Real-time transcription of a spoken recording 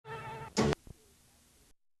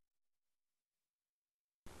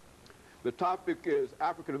The topic is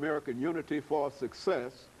African American Unity for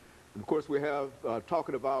Success. And of course, we have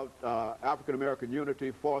talking about African American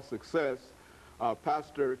Unity for Success,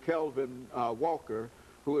 Pastor Kelvin Walker,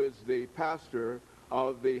 who is the pastor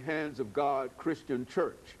of the Hands of God Christian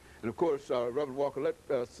Church. And of course, Reverend Walker, let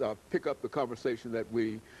us pick up the conversation that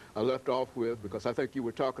we left off with, because I think you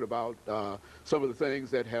were talking about some of the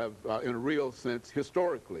things that have, in a real sense,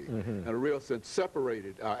 historically, in a real sense,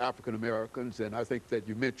 separated African Americans. And I think that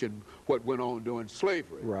you mentioned what went on during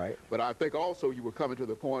slavery. Right. But I think also you were coming to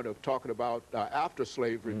the point of talking about after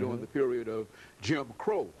slavery, during the period of Jim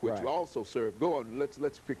Crow, which you also served. Go on,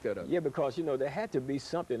 let's pick that up. Yeah, because you know there had to be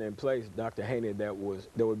something in place, Dr. Haney, that would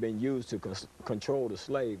have been used to control the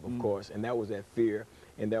slave, of course, and that was that fear,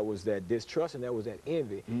 and that was that distrust, and that was that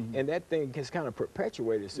envy, and that thing has kind of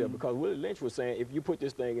perpetuated itself, because Willie Lynch was saying if you put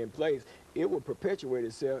this thing in place, it will perpetuate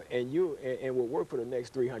itself, and will work for the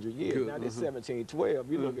next 300 years. Good. Now this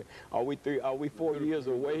 1712, you look at, are we 4 years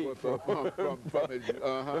away from the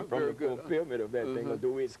fulfillment of that thing, or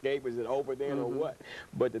do we escape? Is it over then, or what?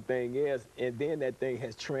 But the thing is, and then that thing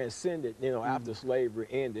has transcended, you know, after slavery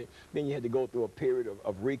ended, then you had to go through a period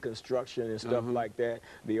of reconstruction and stuff like that.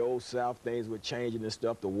 The old South, things were changing and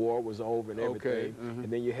stuff, the war was over and everything, and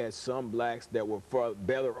then you had some blacks that were far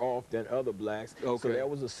better off than other blacks, so there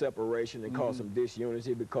was a separation that caused some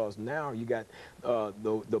disunity, because now you got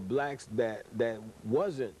the blacks that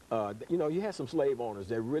wasn't, you know, you had some slave owners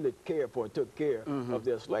that really cared for and took care of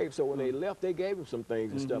their slaves, so when they left, they gave them some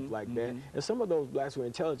things and stuff like that, and some of those blacks were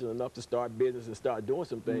intelligent enough to start business and start doing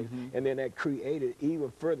some things, and then that created,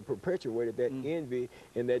 even further perpetuated that envy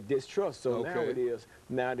and that distrust. So now it is,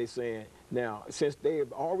 now they're saying, now since they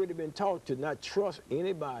have already been taught to not trust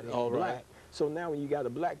anybody black, so now when you got a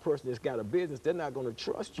black person that's got a business, they're not going to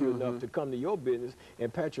trust you enough to come to your business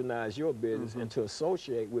and patronize your business and to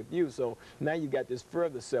associate with you. So now you got this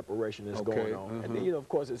further separation that's going on. And then, you know, of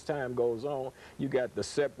course, as time goes on, you got the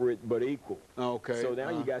separate but equal. So now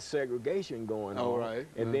you got segregation going on.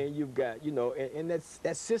 And then you've got, you know, and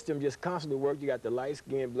that system just constantly works. You got the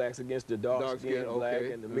light-skinned blacks against the dark-skinned black,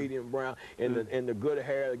 and the medium brown, and the good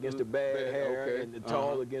hair against the bad hair, and the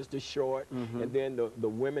tall against the short. And then the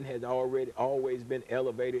women had always been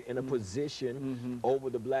elevated in a position over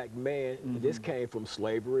the black man. This came from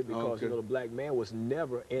slavery, because you know, the black man was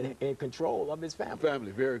never in control of his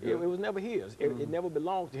family. Very good. It was never his. It never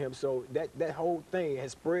belonged to him. So that whole thing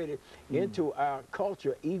has spread it into our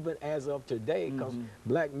culture, even as of today, because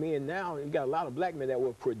black men now, you got a lot of black men that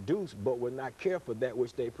will produce but will not care for that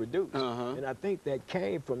which they produce. And I think that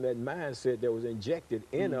came from that mindset that was injected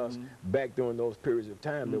in us back during those periods of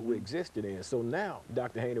time that we existed in. So now,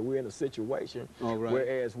 Dr. Haney, we're in a situation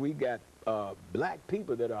whereas we got black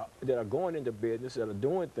people that are going into business, that are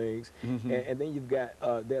doing things, and then you've got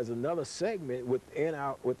there's another segment within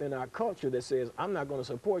our culture that says, I'm not going to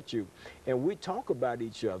support you, and we talk about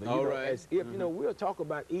each other, you know, as if you know, we'll talk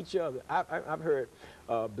about each other. I've heard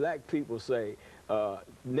black people say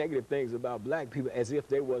negative things about black people as if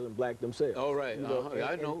they wasn't black themselves. You know,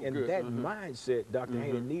 I know. And that mindset, Dr.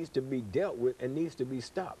 Haney, needs to be dealt with and needs to be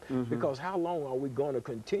stopped, because how long are we going to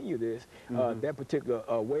continue this, that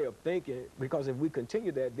particular way of thinking? Because if we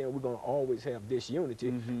continue that, then we're going to always have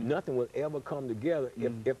disunity. Nothing will ever come together.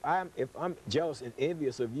 If I'm jealous and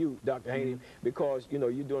envious of you, Dr. Haney, because you know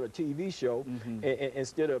you're doing a TV show, and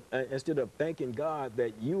instead of thanking God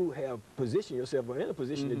that you have positioned yourself or in a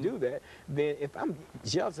position to do that, then if I'm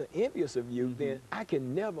jealous and envious of you, then I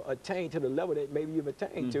can never attain to the level that maybe you've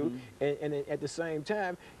attained to, and at the same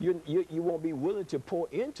time, you won't be willing to pour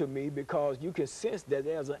into me, because you can sense that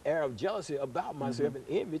there's an air of jealousy about myself and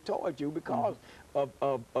envy towards you because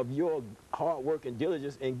of your hard work and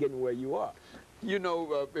diligence in getting where you are. You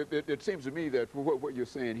know, it seems to me that what you're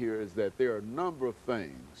saying here is that there are a number of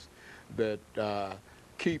things that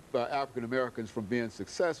keep African Americans from being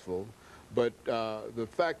successful, but the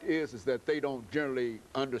fact is that they don't generally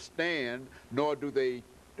understand, nor do they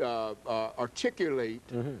articulate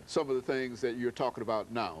some of the things that you're talking about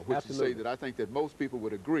now, which is to say that I think that most people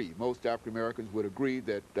would agree, most African Americans would agree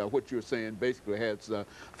that what you're saying basically has a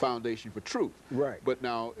foundation for truth. But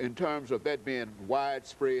now, in terms of that being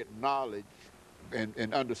widespread knowledge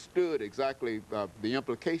and understood exactly the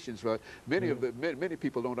implications for it, many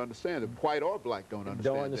people don't understand it. White or black don't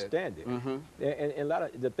understand it. And a lot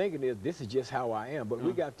of the thinking is, this is just how I am. But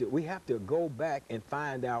we have to go back and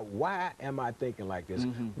find out, why am I thinking like this?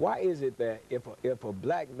 Why is it that if a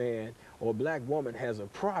black man or a black woman has a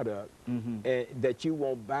product and that you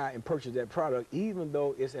won't buy and purchase that product, even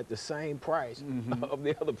though it's at the same price of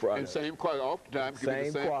the other product. And same quality, oftentimes give you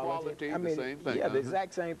the same quality, I mean, the same thing. yeah, the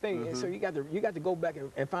exact same thing. And so you got to go back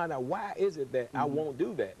and find out why is it that I won't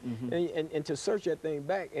do that, and to search that thing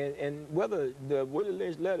back, and whether the Willie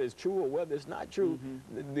Lynch letter is true or whether it's not true,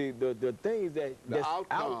 the things that the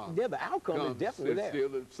outcome, the outcome is definitely there. Still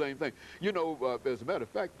the same thing. You know, as a matter of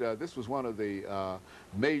fact, this was one of the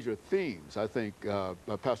major themes, I think,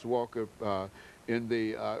 Pastor Walker, in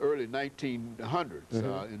the early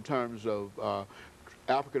 1900s, in terms of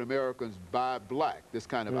African Americans buy black, this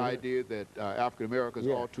kind of idea that African Americans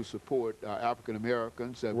ought to support African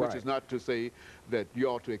Americans, which is not to say that you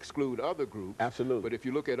ought to exclude other groups. Absolutely. But if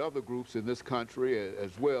you look at other groups in this country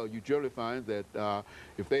as well, you generally find that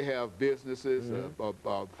if they have businesses,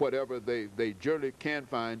 whatever, they generally can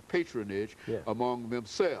find patronage among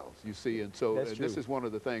themselves, you see. And so this is one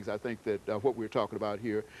of the things I think that what we're talking about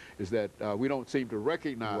here is that we don't seem to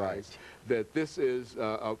recognize that this is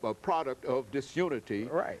a product of disunity.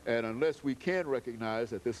 And unless we can recognize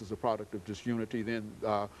that this is a product of disunity, then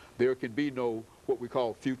there can be no what we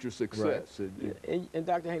call future success. And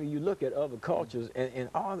Dr. Haney, you look at other cultures, and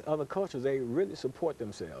all other cultures, they really support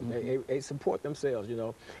themselves. They support themselves, you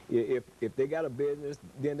know. If they got a business,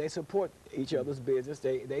 then they support each other's business.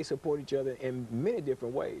 They support each other in many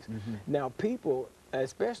different ways. Now, people,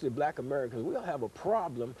 especially black Americans, we'll have a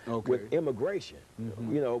problem with immigration.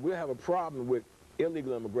 You know, we'll have a problem with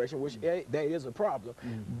illegal immigration, which that is a problem.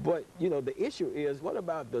 But, you know, the issue is, what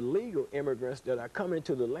about the legal immigrants that are coming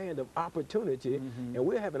to the land of opportunity, and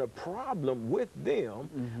we're having a problem with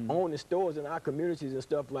them owning stores in our communities and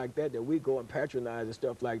stuff like that, that we go and patronize and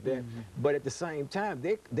stuff like that. But at the same time,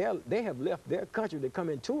 they have left their country to come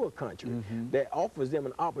into a country that offers them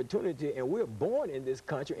an opportunity, and we're born in this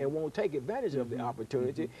country and won't take advantage of the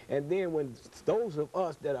opportunity. And then when those of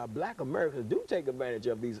us that are black Americans do take advantage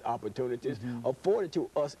of these opportunities afforded to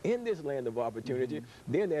us in this land of opportunity,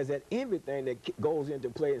 then there's that envy thing that goes into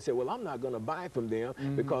play and say, well, I'm not going to buy from them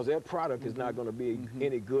because their product is not going to be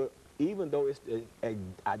any good, even though it's an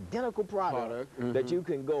identical product that you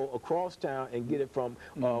can go across town and get it from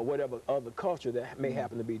whatever other culture that may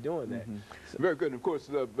happen to be doing that. So, very good. And of course,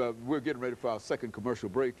 we're getting ready for our second commercial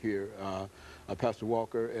break here, Pastor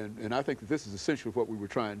Walker, and I think that this is essentially what we were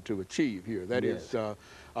trying to achieve here. That is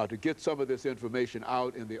to get some of this information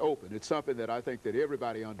out in the open. It's something that I think that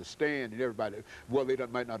everybody understands, and everybody, well, they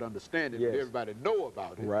might not understand it, but everybody know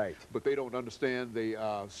about it. But they don't understand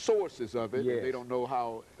the sources of it, and they don't know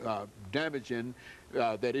how damaging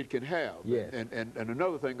that it can have. And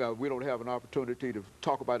another thing, we don't have an opportunity to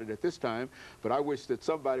talk about it at this time, but I wish that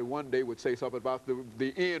somebody one day would say something about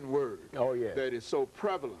the N word that is so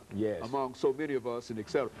prevalent among so many of us, and et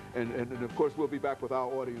cetera. And of course, we'll be back with our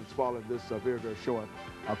audience following this very, very short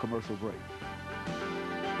commercial break.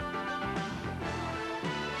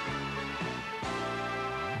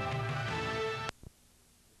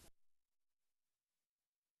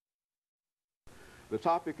 The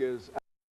topic is